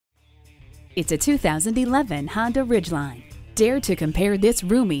It's a 2011 Honda Ridgeline. Dare to compare this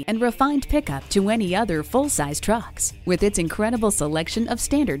roomy and refined pickup to any other full-size trucks with its incredible selection of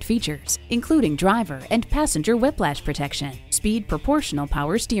standard features, including driver and passenger whiplash protection, speed proportional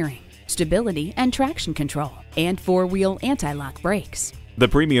power steering, stability and traction control, and four-wheel anti-lock brakes. The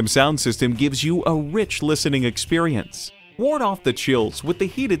premium sound system gives you a rich listening experience. Ward off the chills with the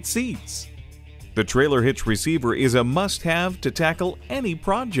heated seats. The trailer hitch receiver is a must-have to tackle any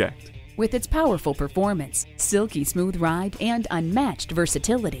project. With its powerful performance, silky smooth ride, and unmatched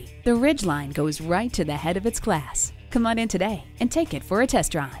versatility, the Ridgeline goes right to the head of its class. Come on in today and take it for a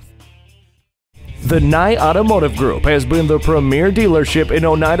test drive. The Nye Automotive Group has been the premier dealership in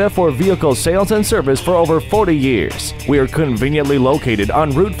Oneida for vehicle sales and service for over 40 years. We are conveniently located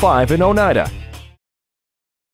on Route 5 in Oneida.